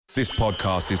This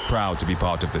podcast is proud to be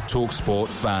part of the TalkSport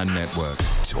Fan Network.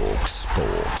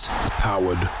 TalkSport.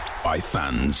 Powered by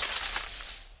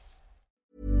fans.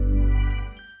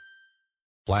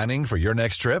 Planning for your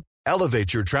next trip?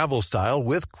 Elevate your travel style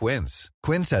with Quince.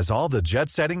 Quince has all the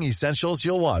jet-setting essentials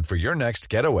you'll want for your next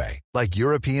getaway, like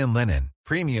European linen,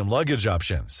 premium luggage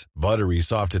options, buttery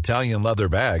soft Italian leather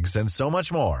bags, and so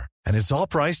much more. And it's all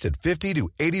priced at 50 to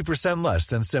 80% less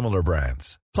than similar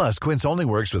brands. Plus, Quince only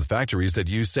works with factories that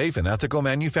use safe and ethical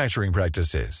manufacturing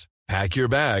practices. Pack your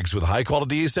bags with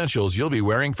high-quality essentials you'll be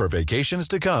wearing for vacations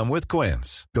to come with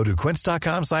Quince. Go to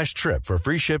quince.com/trip for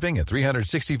free shipping and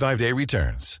 365-day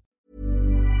returns.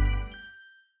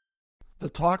 The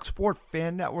TalkSport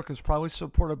Fan Network is proudly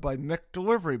supported by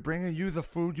McDelivery, bringing you the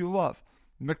food you love.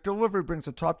 McDelivery brings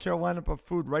a top-tier lineup of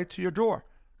food right to your door.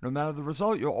 No matter the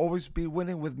result, you'll always be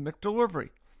winning with McDelivery.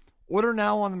 Order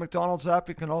now on the McDonald's app.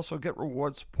 You can also get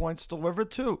rewards points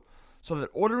delivered too, so that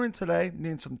ordering today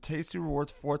means some tasty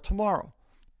rewards for tomorrow.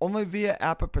 Only via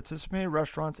app at participating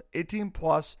restaurants. 18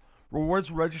 plus.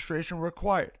 Rewards registration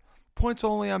required. Points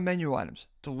only on menu items.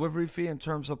 Delivery fee and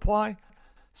terms apply.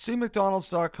 See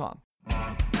McDonald's.com.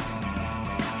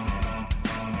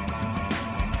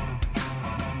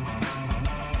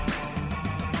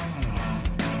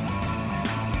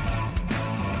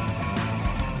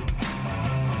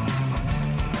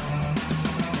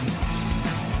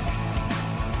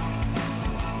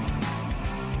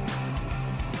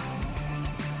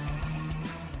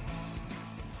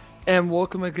 And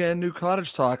welcome again, New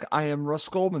Cottage Talk. I am Russ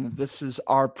Goldman. This is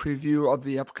our preview of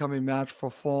the upcoming match for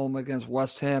Fulham against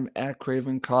West Ham at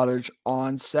Craven Cottage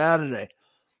on Saturday.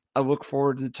 I look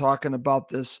forward to talking about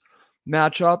this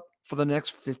matchup for the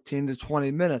next 15 to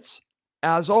 20 minutes.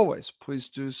 As always, please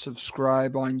do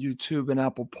subscribe on YouTube and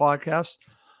Apple Podcasts.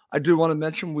 I do want to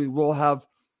mention we will have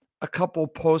a couple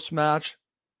post-match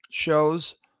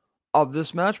shows of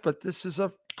this match, but this is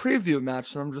a preview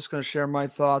match, so I'm just going to share my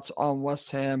thoughts on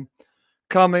West Ham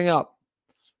coming up.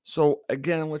 So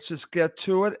again, let's just get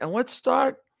to it, and let's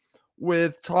start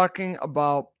with talking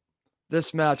about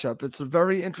this matchup. It's a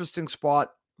very interesting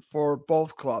spot for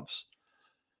both clubs.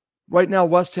 Right now,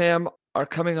 West Ham are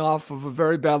coming off of a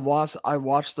very bad loss. I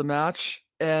watched the match,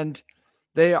 and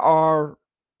they are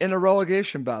in a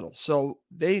relegation battle, so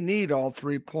they need all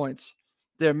 3 points.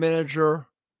 Their manager,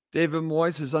 David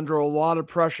Moyes, is under a lot of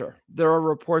pressure. There are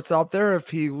reports out there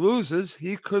if he loses,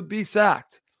 he could be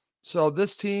sacked. So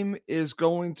this team is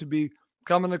going to be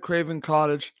coming to Craven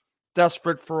Cottage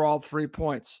desperate for all 3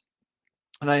 points.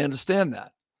 And I understand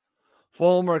that.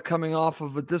 Fulham are coming off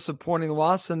of a disappointing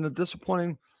loss and a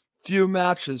disappointing few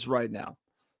matches right now.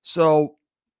 So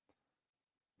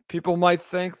people might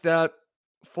think that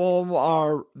Fulham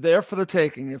are there for the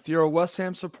taking. If you're a West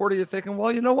Ham supporter, you're thinking,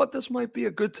 well, you know what? This might be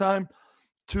a good time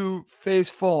to face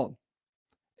Fulham.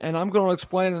 And I'm going to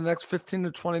explain in the next 15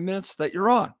 to 20 minutes that you're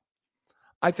on.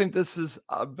 I think this is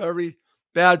a very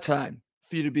bad time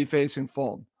for you to be facing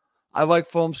Fulham. I like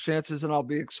Fulham's chances, and I'll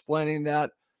be explaining that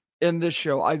in this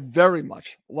show. I very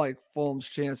much like Fulham's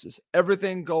chances.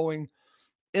 Everything going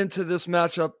into this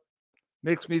matchup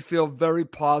makes me feel very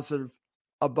positive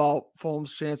about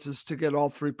Fulham's chances to get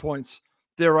all 3 points.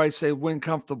 Dare I say, win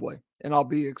comfortably. And I'll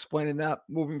be explaining that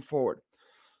moving forward.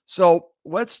 So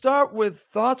let's start with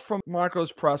thoughts from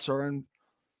Marco's presser. And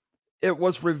it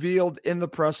was revealed in the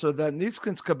presser that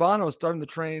Neeskens Cabano is starting to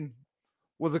train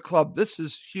with the club. This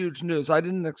is huge news. I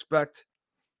didn't expect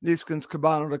Neeskens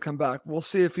Cabano to come back. We'll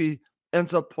see if he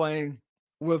ends up playing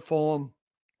with Fulham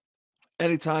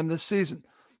anytime this season.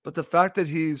 But the fact that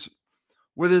he's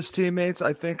with his teammates,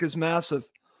 I think, is massive.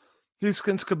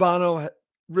 Neeskens Cabano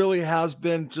really has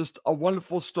been just a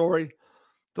wonderful story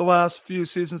the last few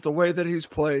seasons, the way that he's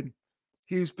played.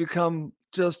 He's become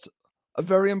just a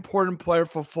very important player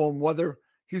for Fulham, whether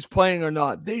he's playing or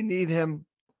not. They need him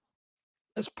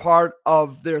as part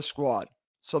of their squad.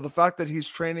 So the fact that he's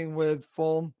training with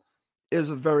Fulham is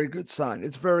a very good sign.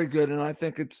 It's very good, and I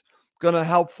think it's going to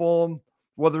help Fulham,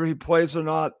 whether he plays or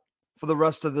not, for the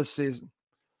rest of this season.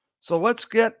 So let's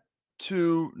get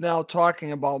to now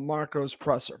talking about Marco's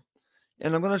presser.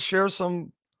 And I'm going to share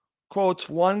some quotes.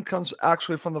 One comes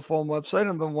actually from the Fulham website,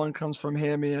 and then one comes from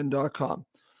hamien.com.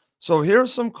 So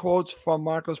here's some quotes from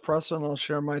Marco's presser, and I'll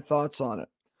share my thoughts on it.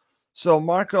 So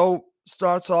Marco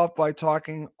starts off by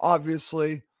talking,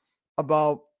 obviously,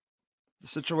 about the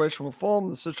situation with Fulham,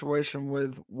 the situation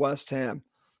with West Ham.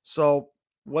 So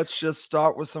let's just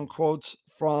start with some quotes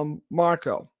from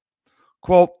Marco.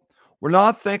 Quote, "We're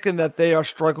not thinking that they are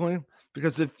struggling,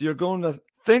 because if you're going to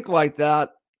think like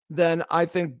that, then I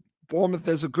think Bournemouth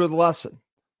is a good lesson.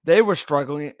 They were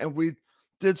struggling, and we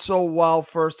did so well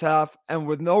first half, and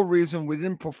with no reason we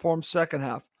didn't perform second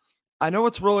half. I know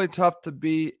it's really tough to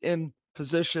be in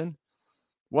position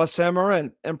West Ham are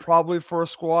in, and probably for a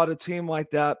squad, a team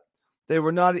like that, they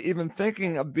were not even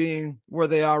thinking of being where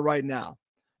they are right now.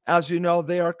 As you know,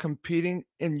 they are competing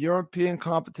in European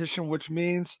competition, which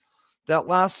means that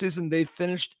last season they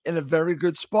finished in a very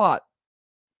good spot.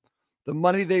 The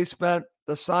money they spent,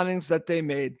 the signings that they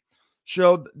made,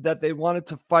 showed that they wanted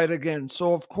to fight again.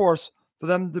 So, of course, for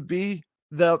them to be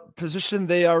the position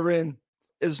they are in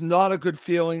is not a good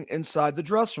feeling inside the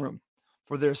dressing room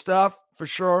for their staff, for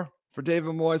sure, for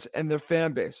David Moyes and their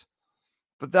fan base.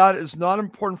 But that is not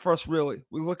important for us, really.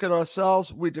 We look at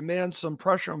ourselves, we demand some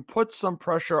pressure and put some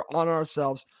pressure on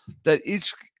ourselves that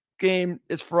each game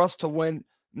is for us to win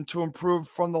and to improve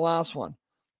from the last one.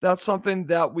 That's something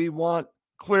that we want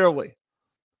clearly.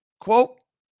 Quote,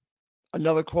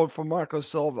 another quote from Marco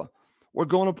Silva. We're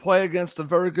going to play against a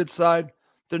very good side.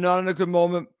 They're not in a good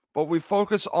moment, but we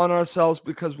focus on ourselves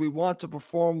because we want to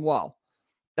perform well.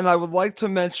 And I would like to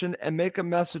mention and make a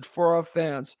message for our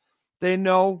fans. They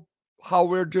know how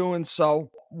we're doing so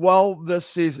well this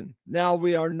season. Now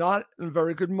we are not in a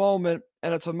very good moment,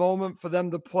 and it's a moment for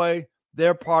them to play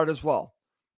their part as well.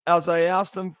 As I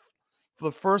asked them for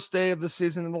the first day of the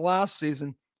season and the last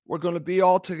season, we're going to be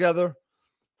all together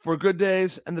for good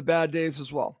days and the bad days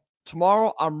as well.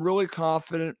 Tomorrow, I'm really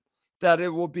confident that it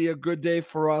will be a good day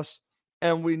for us,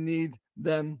 and we need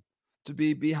them to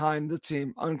be behind the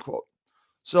team, unquote.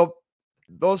 So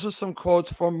those are some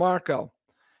quotes from Marco.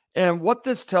 And what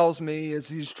this tells me is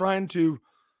he's trying to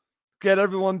get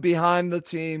everyone behind the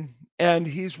team, and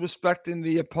he's respecting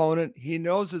the opponent. He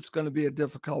knows it's going to be a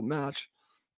difficult match.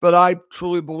 But I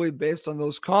truly believe, based on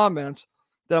those comments,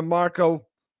 that Marco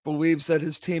believes that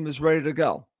his team is ready to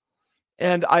go.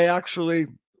 And I actually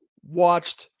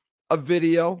watched a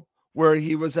video where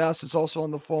he was asked, it's also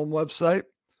on the Fulham website,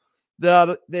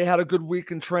 that they had a good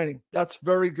week in training. That's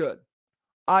very good.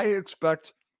 I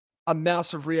expect a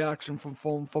massive reaction from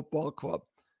Fulham Football Club.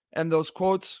 And those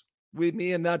quotes lead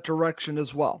me in that direction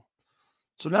as well.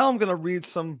 So now I'm going to read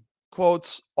some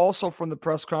quotes also from the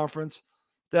press conference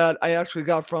that I actually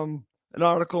got from an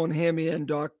article in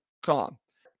HamyN.com.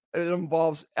 It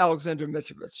involves Alexander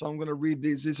Mitrovic. So I'm going to read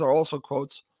these. These are also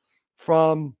quotes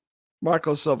from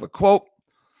Marco Silva. Quote,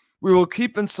 we will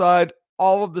keep inside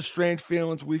all of the strange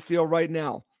feelings we feel right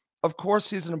now. Of course,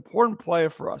 he's an important player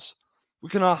for us. We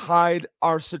cannot hide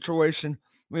our situation.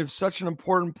 We have such an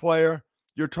important player,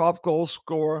 your top goal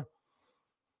scorer,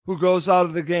 who goes out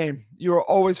of the game. You are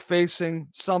always facing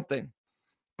something.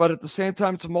 But at the same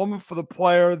time, it's a moment for the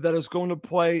player that is going to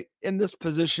play in this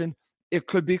position. It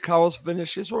could be Carlos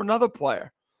Vinicius or another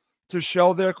player to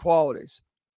show their qualities.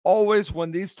 Always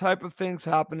when these type of things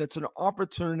happen, it's an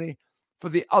opportunity for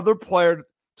the other player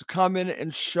to come in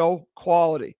and show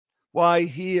quality, why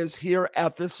he is here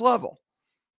at this level,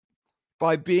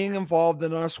 by being involved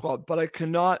in our squad. But I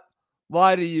cannot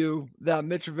lie to you that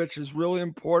Mitrovic is really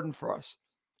important for us.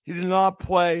 He did not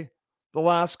play the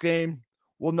last game,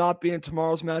 will not be in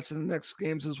tomorrow's match and the next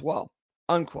games as well,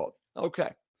 unquote.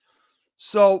 Okay.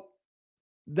 So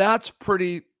that's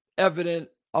pretty evident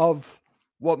of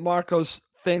what Marcos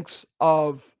thinks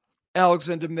of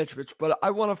Alexander Mitrovic. But I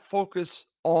want to focus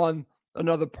on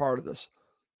another part of this.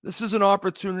 This is an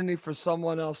opportunity for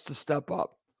someone else to step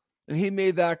up. And he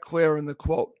made that clear in the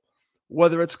quote.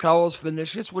 Whether it's Carlos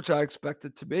Vinicius, which I expect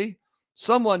it to be,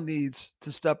 someone needs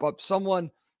to step up. Someone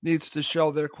needs to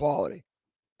show their quality.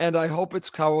 And I hope it's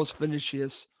Carlos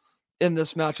Vinicius in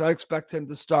this match. I expect him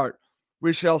to start.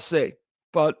 We shall see.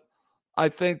 But I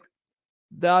think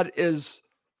that is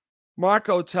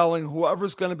Marco telling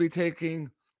whoever's going to be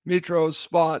taking Mitro's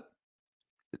spot,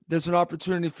 there's an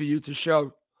opportunity for you to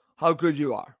show how good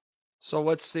you are. So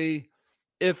let's see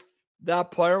if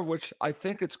that player, which I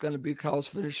think it's going to be Carlos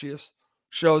Vinicius,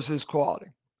 shows his quality.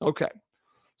 Okay.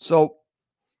 So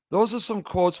those are some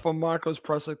quotes from Marcos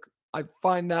Presic. I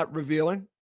find that revealing.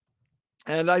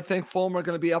 And I think Fulham are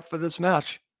going to be up for this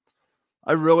match.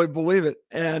 I really believe it.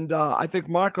 And I think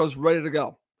Marco's ready to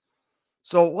go.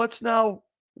 So let's now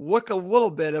look a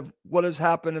little bit of what has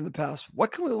happened in the past.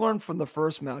 What can we learn from the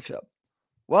first matchup?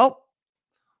 Well,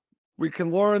 we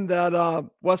can learn that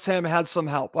West Ham had some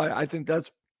help. I think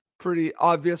that's pretty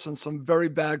obvious and some very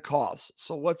bad calls.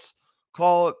 So let's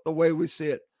call it the way we see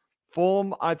it.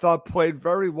 Fulham, I thought, played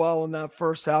very well in that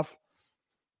first half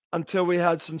until we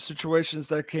had some situations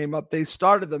that came up. They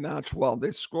started the match well.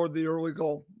 They scored the early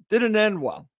goal. Didn't end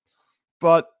well.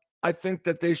 But I think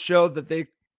that they showed that they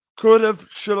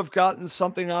should have gotten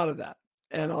something out of that.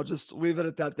 And I'll just leave it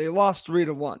at that. They lost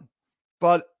 3-1.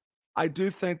 But I do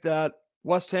think that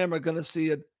West Ham are going to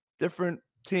see a different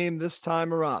team this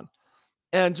time around.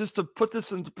 And just to put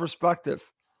this into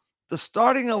perspective, the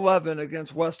starting 11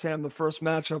 against West Ham, the first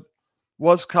matchup,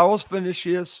 was Carlos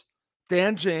Vinicius,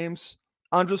 Dan James,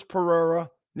 Andres Pereira,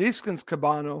 Neeskens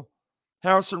Cabano,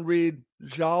 Harrison Reed,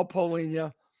 João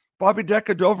Paulinho, Bobby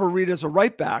Decordova-Reid as a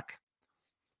right back,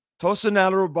 Tosin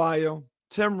Adarabioyo,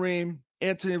 Tim Ream,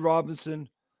 Anthony Robinson,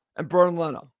 and Bernd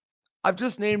Leno. I've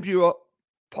just named you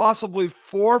possibly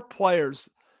 4 players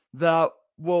that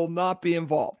will not be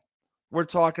involved. We're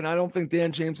talking, I don't think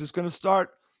Dan James is going to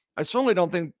start. I certainly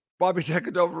don't think Bobby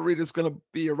Decordova-Reid is going to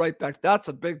be a right back. That's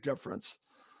a big difference.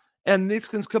 And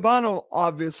Neeskens Cabano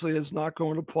obviously is not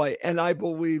going to play. And I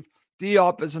believe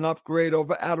Diop is an upgrade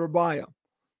over Adarabioyo.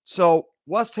 So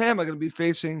West Ham are going to be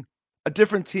facing a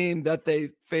different team that they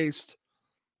faced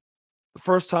the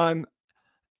first time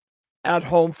at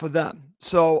home for them.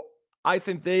 So I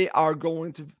think they are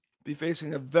going to be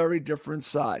facing a very different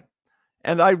side.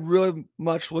 And I really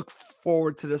much look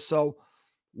forward to this. So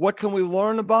what can we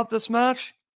learn about this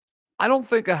match? I don't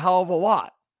think a hell of a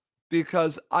lot,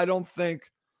 because I don't think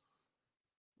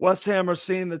West Ham are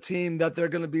seeing the team that they're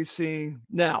going to be seeing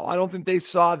now. I don't think they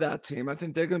saw that team. I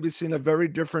think they're going to be seeing a very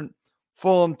different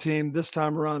Fulham team this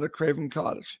time around at Craven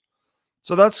Cottage.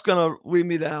 So that's going to lead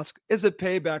me to ask, is it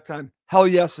payback time? Hell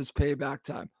yes, it's payback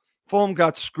time. Fulham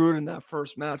got screwed in that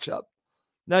first matchup.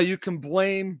 Now you can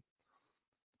blame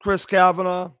Chris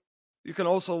Kavanagh. You can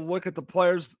also look at the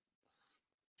players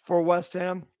for West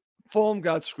Ham. Fulham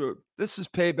got screwed. This is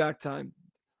payback time.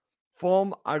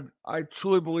 Fulham, I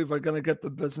truly believe, are going to get the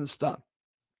business done.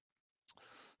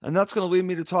 And that's going to lead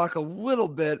me to talk a little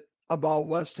bit about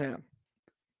West Ham.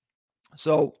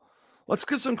 So let's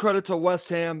give some credit to West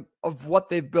Ham of what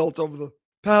they've built over the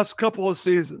past couple of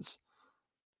seasons.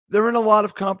 They're in a lot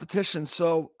of competition,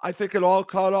 so I think it all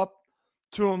caught up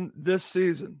to them this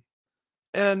season.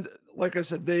 And like I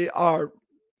said, they are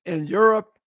in Europe.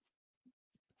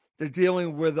 They're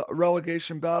dealing with a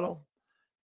relegation battle.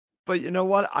 But you know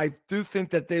what? I do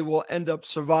think that they will end up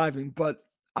surviving. But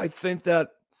I think that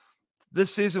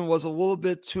this season was a little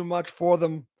bit too much for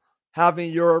them,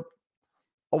 having Europe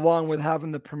along with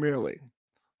having the Premier League.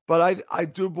 But I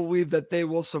do believe that they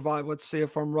will survive. Let's see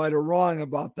if I'm right or wrong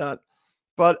about that.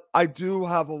 But I do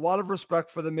have a lot of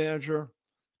respect for the manager,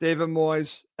 David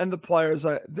Moyes, and the players.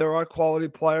 There are quality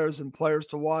players and players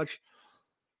to watch.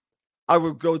 I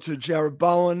would go to Jared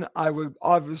Bowen. I would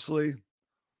obviously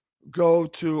go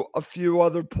to a few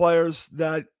other players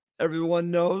that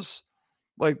everyone knows,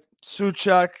 like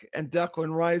Souček and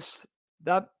Declan Rice.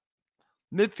 That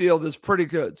midfield is pretty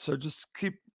good, so just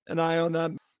keep an eye on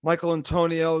that. Michael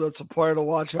Antonio, that's a player to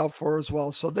watch out for as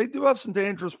well. So they do have some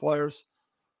dangerous players,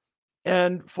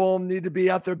 and Fulham need to be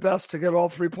at their best to get all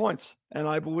 3 points, and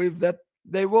I believe that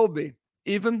they will be,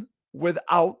 even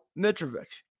without Mitrovic.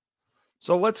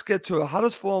 So let's get to it. How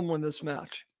does Fulham win this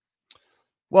match?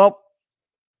 Well,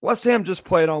 West Ham just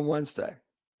played on Wednesday.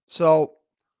 So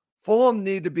Fulham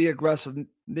need to be aggressive.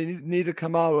 They need to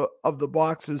come out of the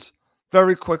boxes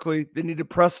very quickly. They need to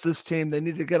press this team. They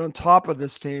need to get on top of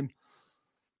this team.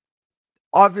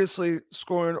 Obviously,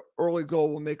 scoring an early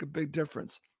goal will make a big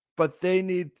difference, but they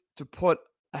need to put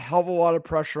a hell of a lot of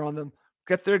pressure on them,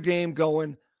 get their game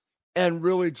going, and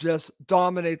really just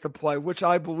dominate the play, which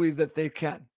I believe that they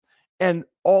can. And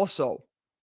also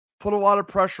put a lot of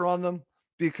pressure on them,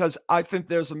 because I think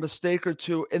there's a mistake or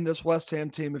two in this West Ham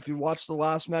team. If you watch the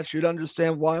last match, you'd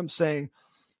understand why I'm saying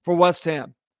for West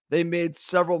Ham, they made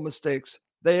several mistakes.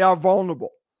 They are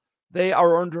vulnerable. They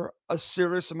are under a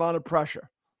serious amount of pressure.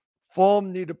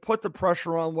 Fulham need to put the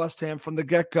pressure on West Ham from the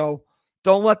get-go.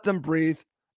 Don't let them breathe,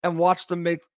 and watch them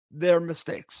make their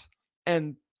mistakes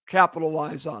and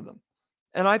capitalize on them.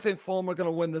 And I think Fulham are going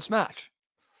to win this match.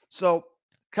 So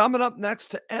coming up next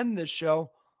to end this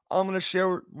show, I'm going to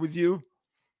share with you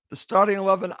the starting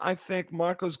 11 I think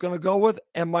Marco's going to go with,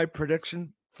 and my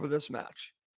prediction for this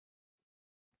match.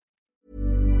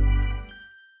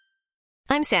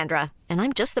 I'm Sandra, and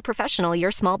I'm just the professional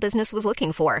your small business was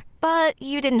looking for. But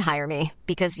you didn't hire me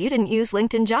because you didn't use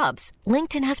LinkedIn Jobs.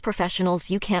 LinkedIn has professionals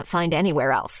you can't find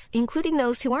anywhere else, including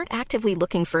those who aren't actively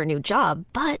looking for a new job,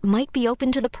 but might be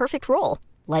open to the perfect role,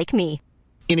 like me.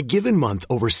 In a given month,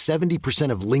 over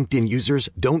 70% of LinkedIn users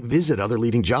don't visit other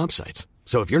leading job sites.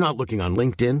 So if you're not looking on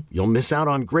LinkedIn, you'll miss out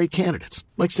on great candidates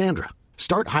like Sandra.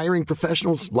 Start hiring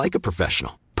professionals like a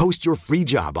professional. Post your free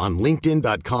job on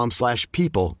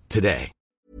linkedin.com/people today.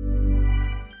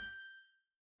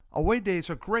 Away days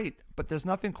are great, but there's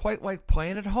nothing quite like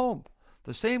playing at home.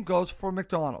 The same goes for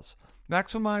McDonald's.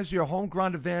 Maximize your home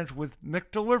ground advantage with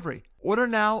McDelivery. Order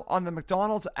now on the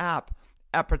McDonald's app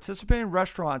at participating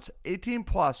restaurants. 18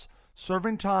 plus.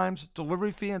 Serving times,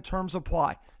 delivery fee, and terms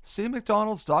apply. See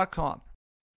McDonald's.com.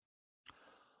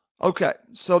 Okay,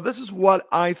 so this is what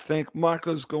I think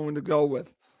Marco's going to go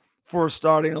with for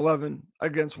starting 11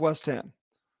 against West Ham.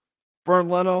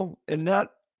 Bernd Leno in net,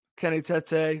 Kenny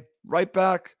Tete right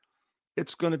back.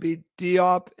 It's going to be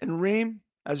Diop and Ream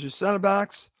as your center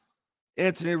backs.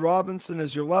 Anthony Robinson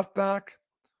as your left back.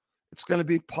 It's going to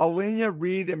be Paulinho,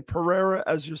 Reed, and Pereira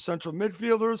as your central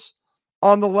midfielders.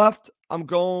 On the left, I'm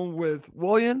going with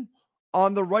Willian.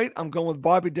 On the right, I'm going with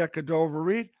Bobby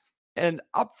Decordova-Reid. And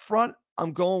up front,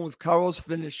 I'm going with Carlos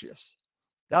Vinicius.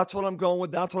 That's what I'm going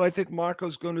with. That's what I think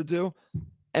Marco's going to do.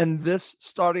 And this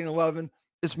starting 11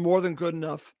 is more than good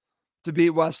enough to beat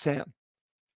West Ham.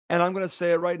 And I'm going to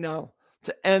say it right now.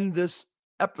 To end this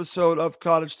episode of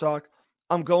Cottage Talk,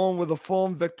 I'm going with a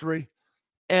Fulham victory.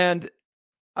 And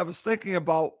I was thinking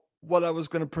about what I was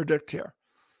going to predict here.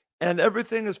 And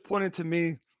everything is pointing to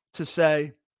me to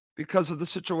say, because of the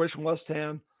situation West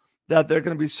Ham, that they're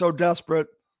going to be so desperate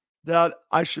that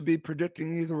I should be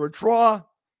predicting either a draw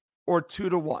or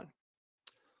 2-1.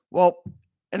 Well,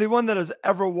 anyone that has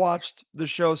ever watched the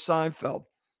show Seinfeld,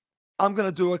 I'm going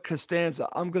to do a Costanza.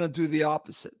 I'm going to do the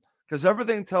opposite because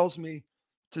everything tells me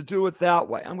to do it that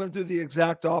way. I'm going to do the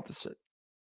exact opposite.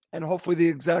 And hopefully the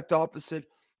exact opposite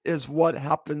is what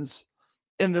happens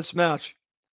in this match.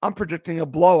 I'm predicting a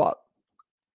blowout.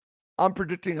 I'm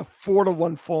predicting a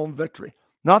 4-1 Fulham victory.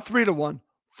 Not 3-1,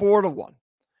 4-1.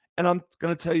 And I'm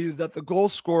going to tell you that the goal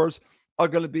scorers are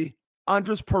going to be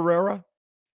Andres Pereira.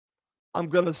 I'm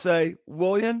going to say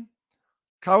Willian,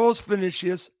 Carlos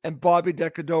Vinicius, and Bobby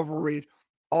Decordova-Reid.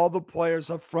 All the players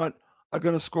up front are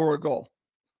going to score a goal.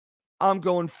 I'm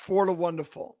going 4-1 to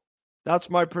Fulham. That's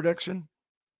my prediction.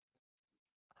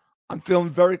 I'm feeling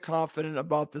very confident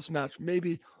about this match.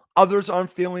 Maybe others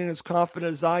aren't feeling as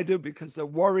confident as I do because they're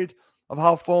worried of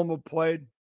how Fulham have played.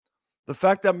 The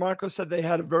fact that Marco said they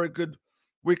had a very good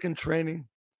week in training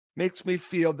makes me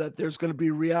feel that there's going to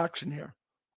be reaction here.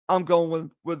 I'm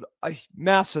going with a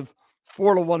massive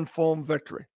 4-1 Fulham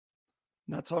victory.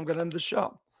 And that's how I'm going to end the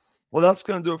show. Well, that's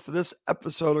going to do it for this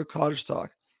episode of Cottage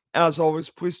Talk. As always,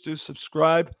 please do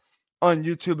subscribe on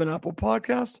YouTube and Apple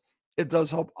Podcasts. It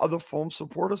does help other Fulham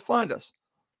supporters find us.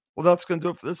 Well, that's going to do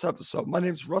it for this episode. My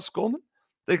name is Russ Goldman.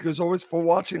 Thank you as always for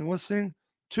watching and listening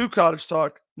to Cottage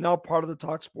Talk, now part of the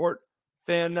TalkSport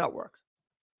Fan Network.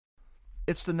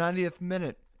 It's the 90th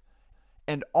minute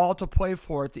and all to play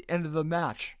for at the end of the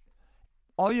match.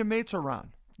 All your mates are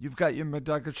around. You've got your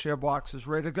McNugget share boxes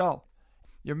ready to go.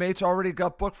 Your mates already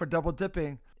got booked for double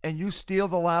dipping and you steal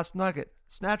the last nugget,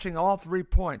 snatching all 3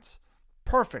 points.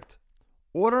 Perfect.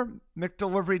 Order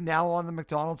McDelivery now on the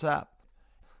McDonald's app.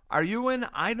 Are you in?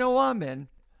 I know I'm in.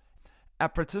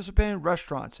 At participating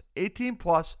restaurants, 18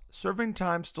 plus, serving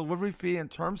times, delivery fee,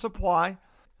 and terms apply.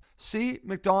 See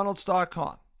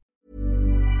McDonald's.com.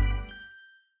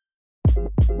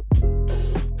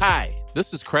 Hi,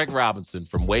 this is Craig Robinson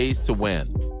from Ways to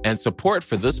Win, and support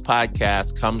for this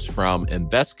podcast comes from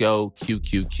Invesco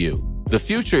QQQ. The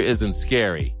future isn't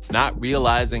scary. Not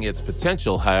realizing its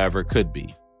potential, however, could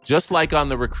be. Just like on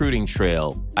the recruiting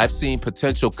trail, I've seen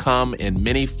potential come in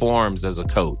many forms as a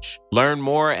coach. Learn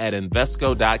more at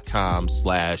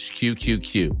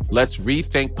Invesco.com/QQQ. Let's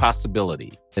rethink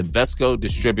possibility. Invesco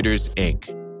Distributors, Inc.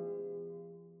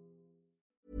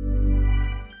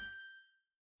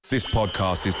 This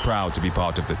podcast is proud to be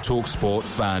part of the TalkSport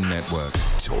Fan Network.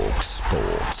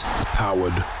 TalkSport.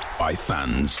 Powered by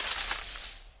fans.